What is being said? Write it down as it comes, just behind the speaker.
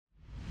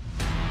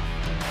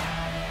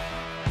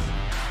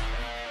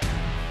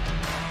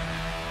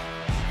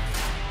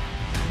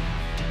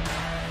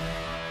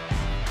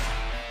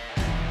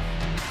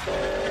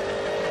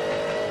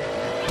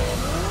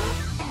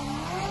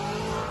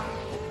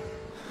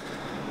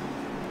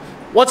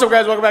What's up,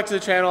 guys? Welcome back to the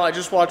channel. I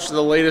just watched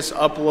the latest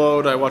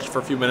upload. I watched it for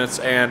a few minutes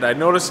and I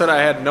noticed that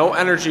I had no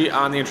energy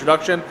on the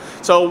introduction.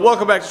 So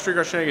welcome back to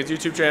Streetcar Shenanigans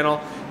YouTube channel.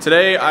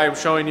 Today I'm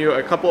showing you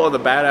a couple of the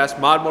badass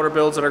mod motor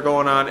builds that are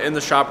going on in the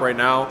shop right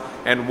now,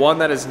 and one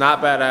that is not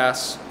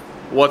badass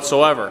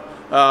whatsoever.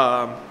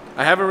 I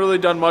haven't really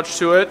done much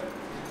to it,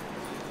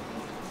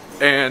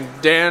 and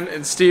Dan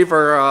and Steve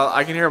are,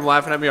 I can hear them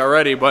laughing at me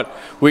already, but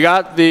we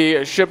got the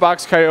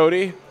Shitbox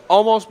Coyote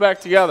almost back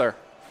together.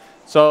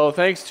 So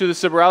thanks to the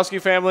Siborowski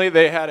family,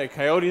 they had a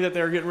Coyote that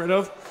they were getting rid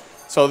of.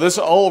 So this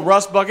old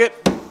rust bucket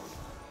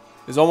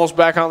is almost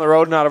back on the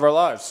road and out of our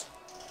lives.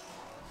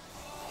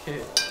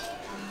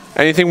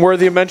 Anything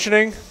worthy of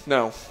mentioning?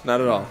 No, not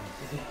at all.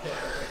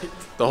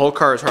 The whole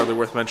car is hardly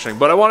worth mentioning.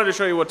 But I wanted to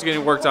show you what's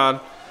getting worked on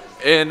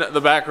in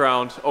the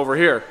background over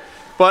here.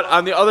 But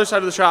on the other side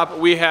of the shop,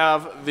 we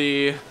have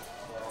the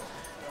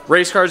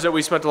race cars that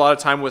we spent a lot of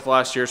time with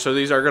last year. So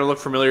these are going to look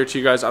familiar to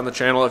you guys on the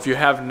channel. If you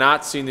have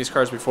not seen these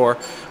cars before,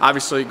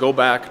 obviously go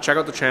back, check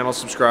out the channel,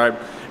 subscribe,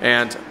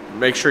 and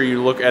make sure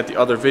you look at the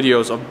other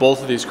videos of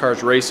both of these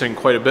cars racing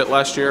quite a bit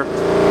last year.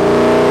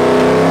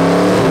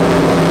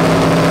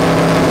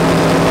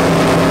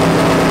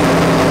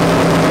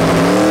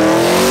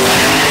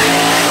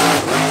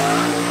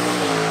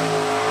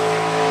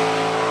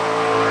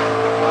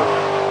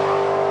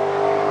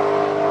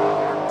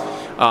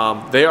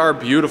 They are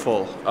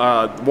beautiful.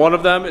 One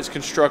of them is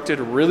constructed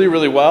really,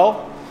 really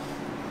well.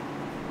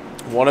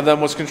 One of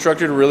them was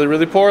constructed really,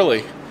 really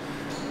poorly.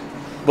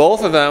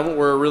 Both of them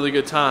were a really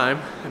good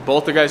time.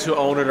 Both the guys who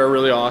own it are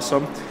really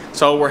awesome.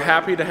 So we're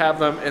happy to have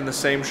them in the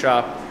same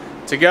shop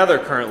together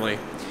currently.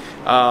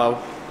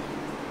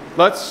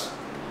 Let's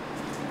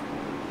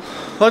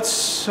I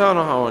don't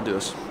know how I want to do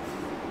this.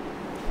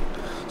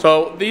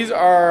 So these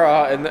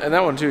are, and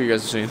that one too you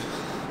guys have seen.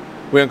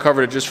 We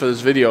uncovered it just for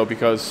this video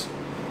because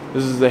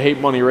this is the Hate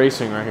Money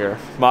Racing right here.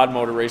 Mod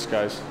motor race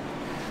guys.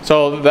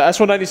 So the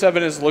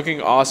S197 is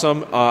looking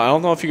awesome. I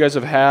don't know if you guys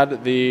have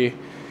had the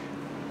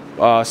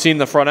seen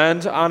the front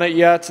end on it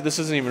yet. This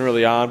isn't even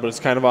really on, but it's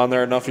kind of on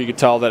there enough you can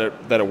tell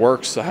that it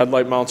works. The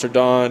headlight mounts are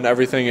done.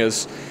 Everything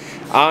is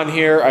on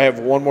here. I have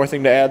one more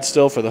thing to add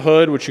still for the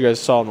hood, which you guys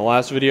saw in the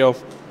last video.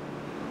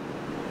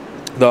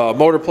 The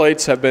motor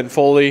plates have been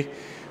fully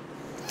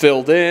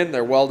filled in.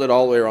 They're welded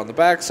all the way around the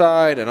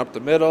backside and up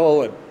the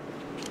middle and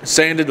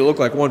sanded to look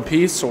like one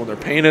piece, so when they're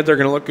painted they're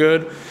going to look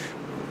good.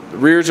 The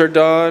rears are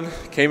done,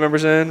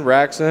 K-members in,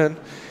 racks in.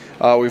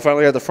 We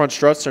finally had the front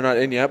struts. They're not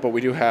in yet, but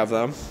we do have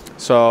them.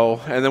 So,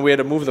 and then we had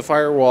to move the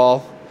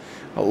firewall.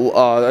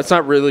 That's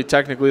not really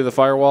technically the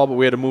firewall, but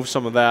we had to move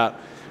some of that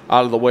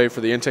out of the way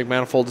for the intake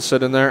manifold to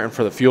sit in there and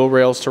for the fuel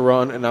rails to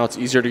run, and now it's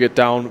easier to get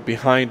down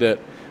behind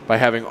it by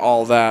having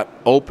all that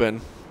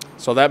open.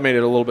 So that made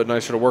it a little bit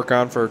nicer to work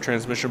on for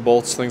transmission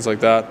bolts, things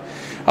like that.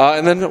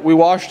 And then we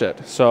washed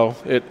it. So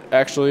it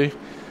actually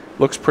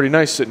looks pretty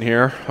nice sitting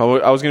here. I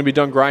was going to be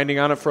done grinding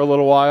on it for a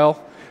little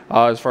while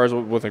as far as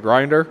with a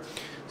grinder.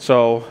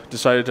 So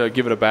decided to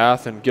give it a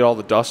bath and get all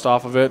the dust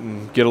off of it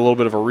and get a little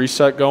bit of a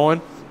reset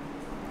going.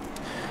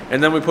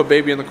 And then we put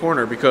baby in the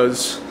corner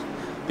because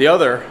the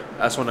other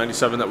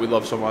S197 that we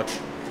love so much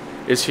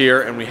is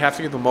here, and we have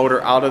to get the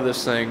motor out of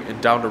this thing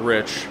and down to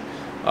Rich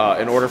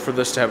in order for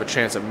this to have a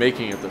chance at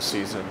making it this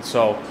season.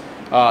 So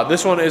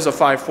this one is a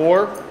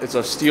 5.4. It's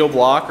a steel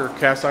block or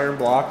cast iron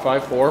block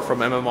 5.4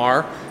 from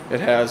MMR. It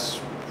has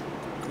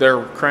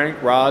their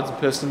crank rods and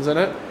pistons in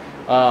it,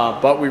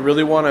 but we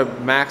really want to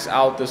max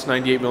out this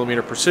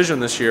 98mm precision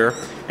this year,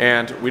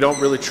 and we don't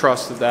really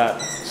trust that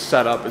that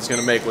setup is going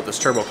to make what this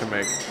turbo can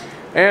make.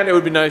 And it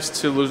would be nice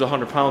to lose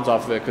 100 pounds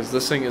off of it because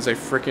this thing is a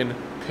freaking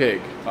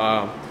pig.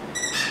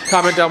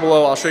 Comment down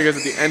below. I'll show you guys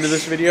at the end of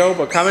this video,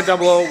 but comment down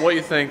below what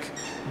you think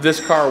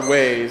this car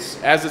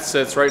weighs as it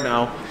sits right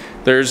now.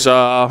 There's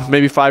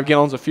maybe 5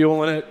 gallons of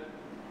fuel in it.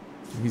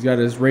 He's got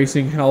his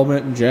racing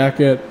helmet and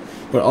jacket,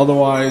 but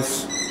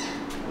otherwise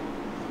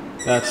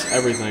that's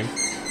everything.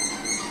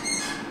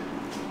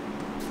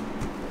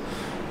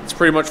 It's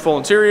pretty much full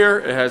interior.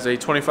 It has a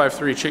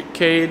 25.3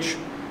 cage,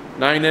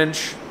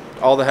 9-inch,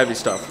 all the heavy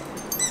stuff.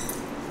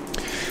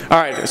 All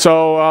right,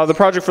 so the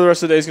project for the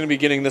rest of the day is going to be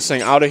getting this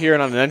thing out of here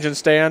and on an engine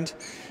stand.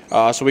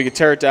 So we could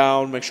tear it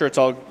down, make sure it's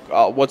all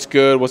what's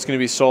good, what's going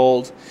to be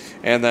sold,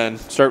 and then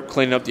start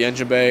cleaning up the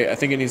engine bay. I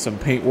think it needs some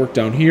paint work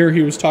down here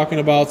he was talking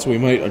about, so we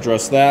might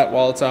address that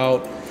while it's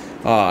out.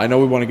 I know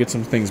we want to get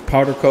some things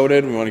powder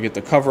coated. We want to get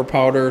the cover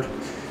powdered,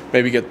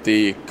 maybe get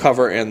the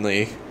cover and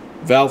the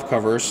valve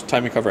covers,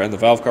 timing cover and the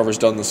valve covers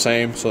done the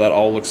same, so that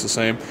all looks the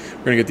same.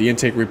 We're going to get the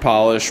intake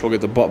repolished. We'll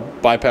get the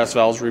bypass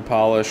valves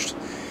repolished.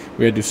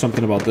 We had to do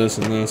something about this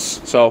and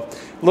this. So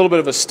a little bit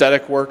of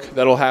aesthetic work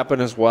that'll happen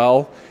as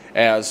well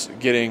as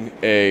getting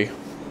a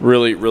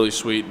really, really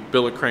sweet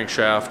billet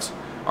crankshaft,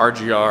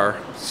 RGR,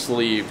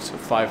 sleeved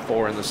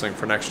 5.4 in this thing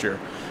for next year.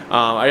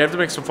 I have to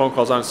make some phone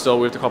calls on it still.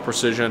 We have to call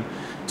Precision,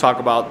 talk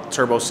about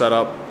turbo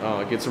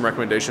setup, get some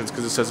recommendations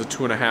because it says a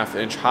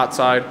 2.5-inch hot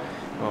side.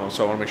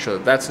 So I want to make sure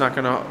that that's not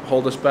going to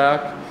hold us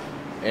back.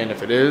 And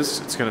if it is,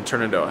 it's going to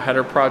turn into a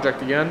header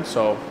project again.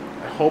 So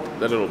I hope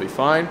that it'll be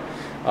fine.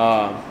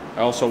 I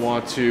also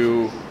want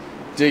to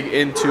dig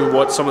into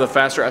what some of the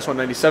faster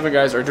S197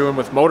 guys are doing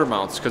with motor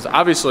mounts, because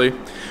obviously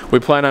we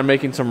plan on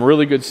making some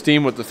really good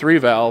steam with the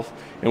 3-valve,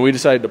 and we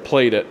decided to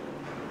plate it.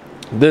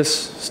 This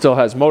still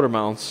has motor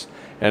mounts,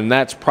 and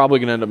that's probably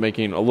going to end up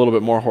making a little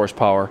bit more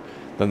horsepower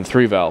than the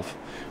 3-valve.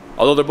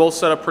 Although they're both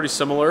set up pretty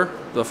similar,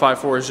 the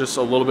 5.4 is just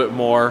a little bit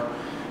more,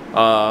 it's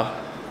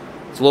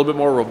a little bit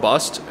more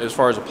robust as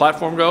far as the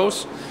platform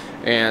goes,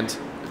 and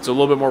it's a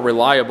little bit more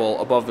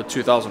reliable above the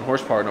 2,000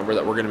 horsepower number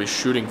that we're going to be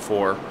shooting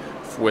for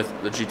with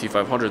the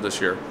GT500 this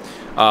year.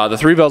 The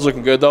 3-valve's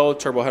looking good though.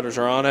 Turbo headers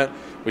are on it.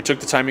 We took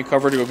the timing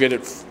cover to go get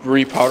it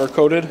re-powder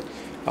coated,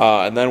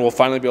 and then we'll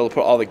finally be able to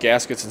put all the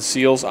gaskets and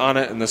seals on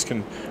it, and this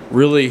can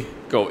really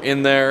go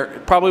in there.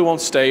 It probably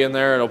won't stay in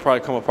there. It'll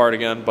probably come apart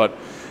again, but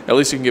at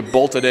least it can get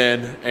bolted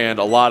in, and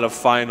a lot of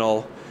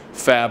final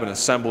fab and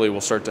assembly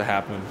will start to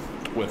happen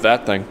with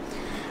that thing.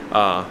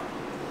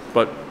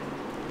 But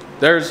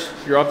there's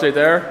your update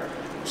there.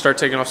 Start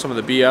taking off some of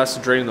the BS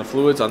and draining the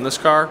fluids on this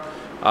car.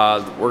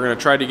 We're going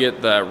to try to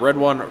get the red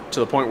one to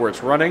the point where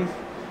it's running,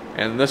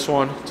 and this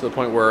one to the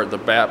point where the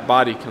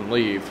body can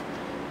leave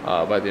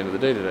by the end of the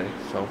day today.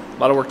 So a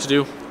lot of work to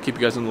do. Keep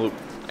you guys in the loop.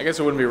 I guess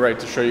it wouldn't be right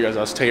to show you guys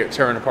us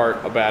tearing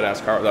apart a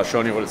badass car without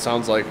showing you what it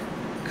sounds like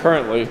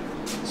currently.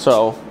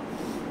 So,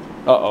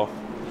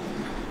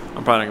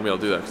 I'm probably not going to be able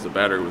to do that because the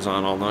battery was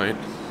on all night.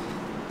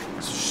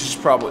 So she's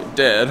probably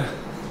dead.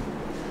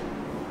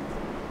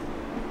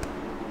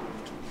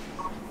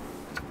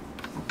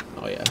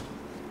 Oh yeah.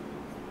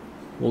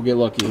 We'll get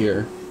lucky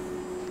here.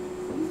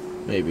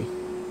 Maybe.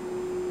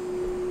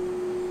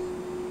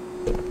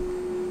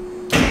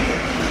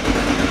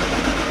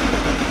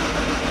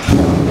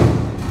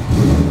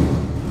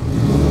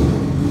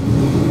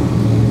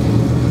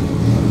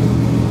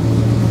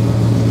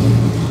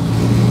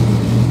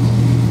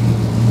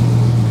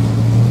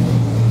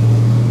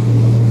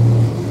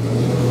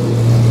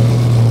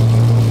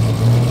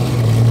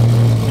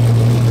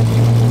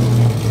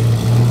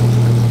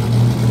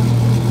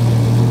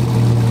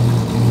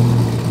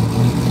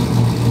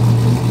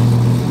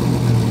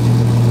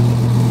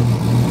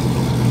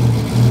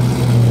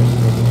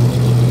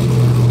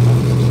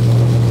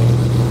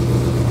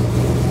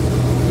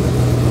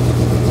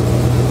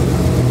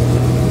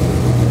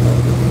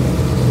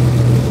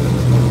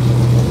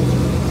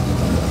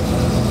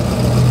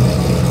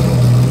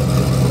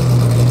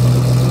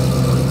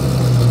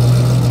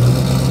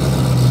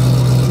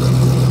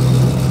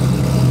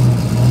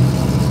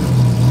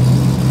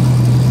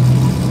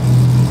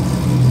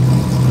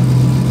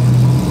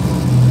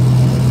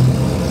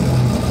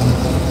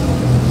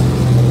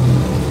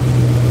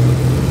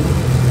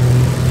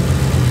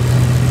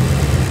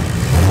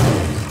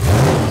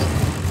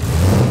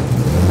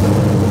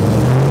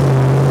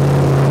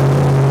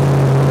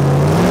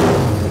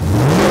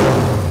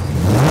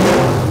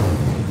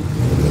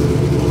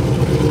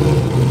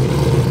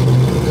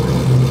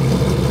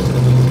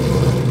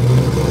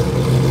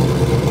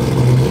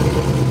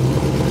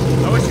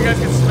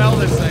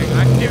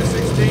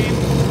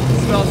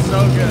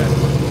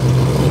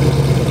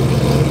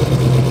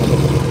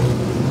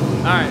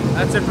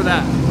 That's it for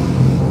that.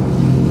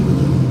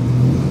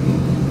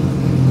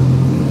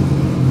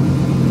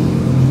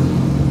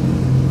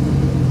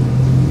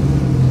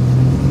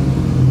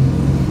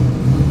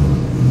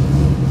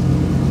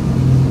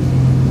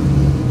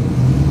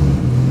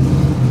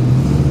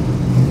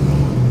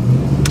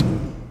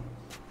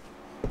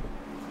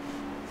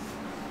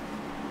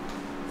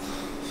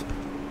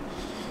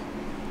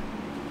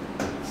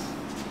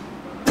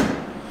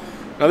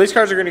 Now these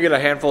cars are going to get a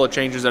handful of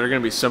changes that are going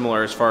to be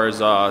similar as far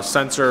as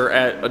sensor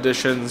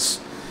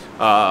additions.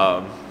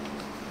 I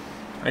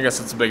guess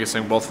that's the biggest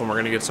thing. Both of them are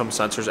going to get some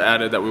sensors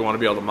added that we want to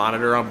be able to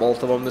monitor on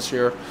both of them this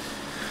year.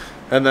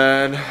 And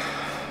then,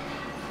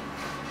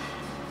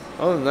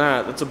 other than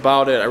that, that's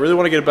about it. I really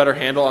want to get a better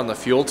handle on the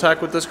fuel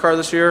tech with this car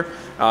this year.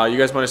 You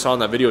guys might have saw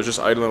in that video, it's just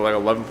idling like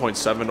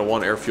 11.7 to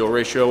 1 air-fuel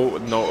ratio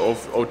with no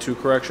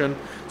O2 correction.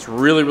 It's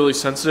really, really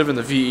sensitive in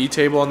the VE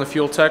table on the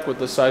fuel tech with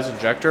this size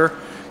injector.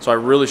 So I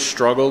really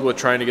struggled with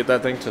trying to get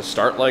that thing to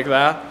start like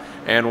that.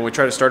 And when we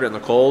try to start it in the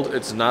cold,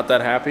 it's not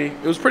that happy.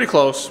 It was pretty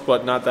close,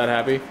 but not that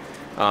happy.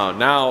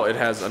 Now it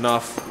has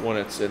enough when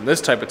it's in this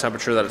type of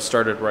temperature that it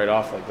started right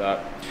off like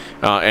that.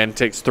 And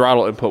takes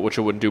throttle input, which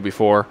it wouldn't do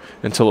before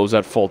until it was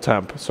at full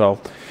temp.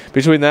 So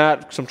between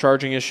that, some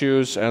charging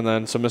issues, and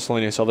then some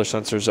miscellaneous other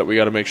sensors that we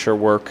got to make sure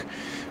work.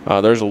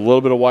 There's a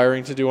little bit of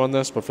wiring to do on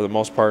this, but for the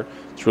most part,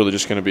 it's really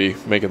just going to be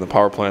making the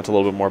power plant a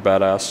little bit more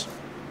badass.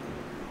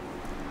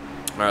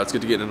 All right, let's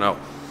get to getting it out.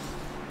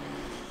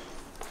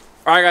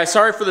 All right, guys,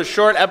 sorry for the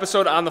short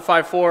episode on the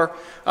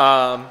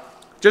 5.4.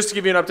 Just to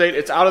give you an update,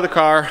 it's out of the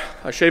car.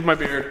 I shaved my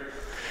beard,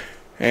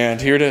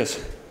 and here it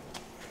is.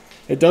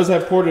 It does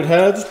have ported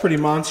heads, pretty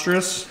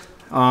monstrous.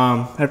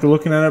 After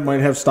looking at it, it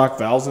might have stock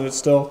valves in it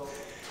still.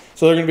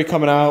 So they're going to be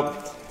coming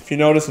out. If you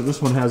notice that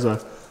this one has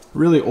a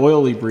really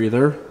oily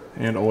breather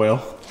and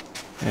oil,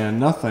 and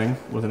nothing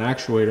with an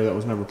actuator that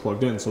was never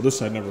plugged in. So this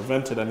side never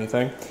vented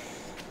anything.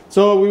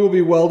 So we will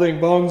be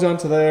welding bungs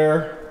onto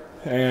there,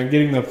 and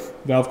getting the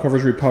valve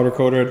covers repowder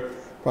coated,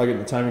 probably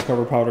getting the timing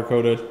cover powder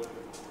coated.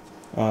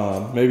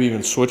 Maybe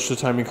even switch the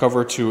timing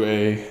cover to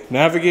a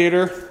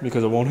Navigator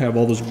because it won't have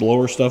all this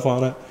blower stuff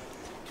on it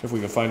if we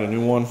can find a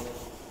new one.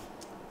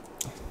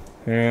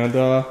 And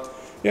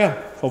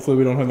yeah, hopefully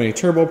we don't have any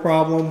turbo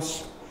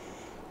problems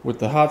with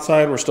the hot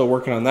side. We're still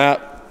working on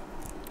that.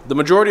 The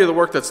majority of the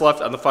work that's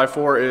left on the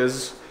 5.4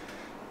 is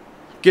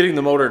getting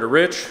the motor to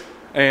rich,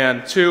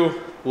 and 2,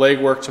 leg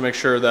work to make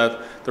sure that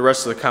the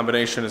rest of the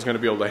combination is going to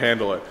be able to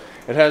handle it.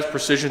 It has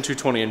precision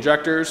 220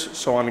 injectors,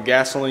 so on a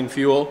gasoline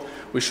fuel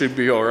we should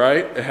be all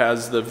right. It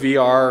has the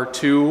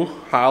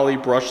VR2 Holley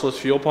brushless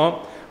fuel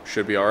pump,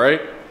 should be all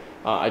right.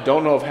 I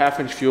don't know if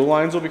half-inch fuel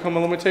lines will become a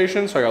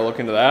limitation, so I gotta look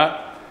into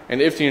that.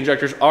 And if the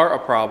injectors are a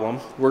problem,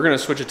 we're gonna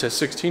switch it to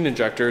 16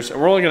 injectors, and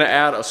we're only gonna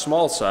add a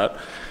small set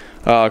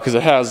because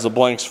it has the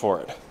blanks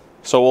for it.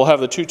 So we'll have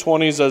the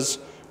 220s as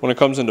when it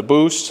comes into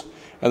boost,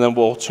 and then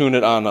we'll tune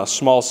it on a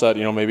small set,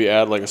 you know, maybe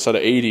add like a set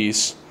of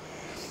 80s.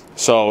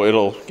 So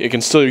it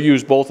can still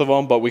use both of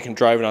them, but we can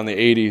drive it on the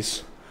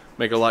 80s,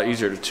 make it a lot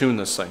easier to tune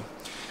this thing.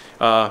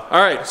 All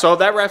right, so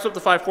that wraps up the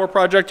 5.4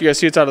 project. You guys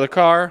see it's out of the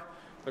car.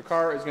 The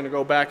car is gonna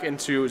go back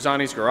into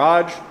Zani's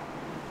garage,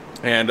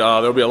 and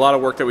there'll be a lot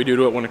of work that we do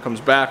to it when it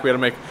comes back. We gotta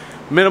make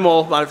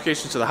minimal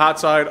modifications to the hot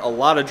side, a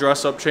lot of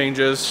dress-up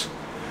changes,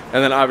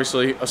 and then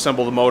obviously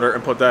assemble the motor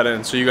and put that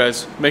in. So you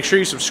guys make sure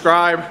you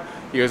subscribe.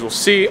 You guys will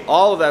see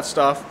all of that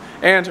stuff.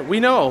 And we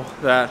know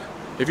that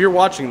if you're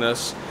watching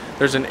this,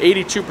 there's an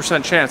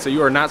 82% chance that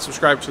you are not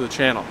subscribed to the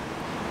channel.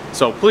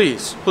 So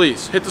please,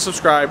 please hit the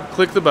subscribe,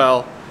 click the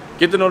bell,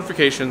 get the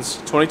notifications.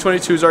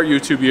 2022 is our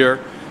YouTube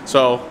year.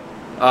 So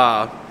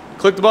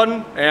click the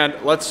button and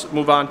let's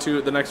move on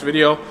to the next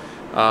video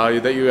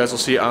that you guys will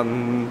see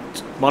on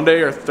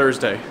Monday or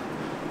Thursday.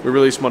 We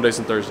release Mondays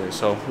and Thursdays.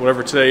 So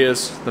whatever today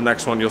is, the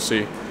next one you'll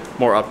see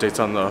more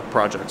updates on the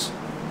projects.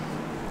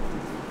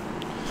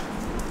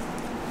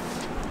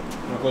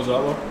 Close it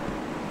out, Will.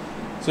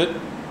 Sit.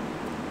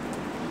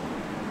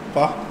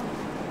 Pa.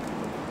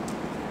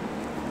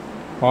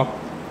 Pa.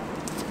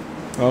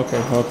 Okay,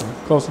 okay.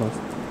 Close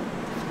enough.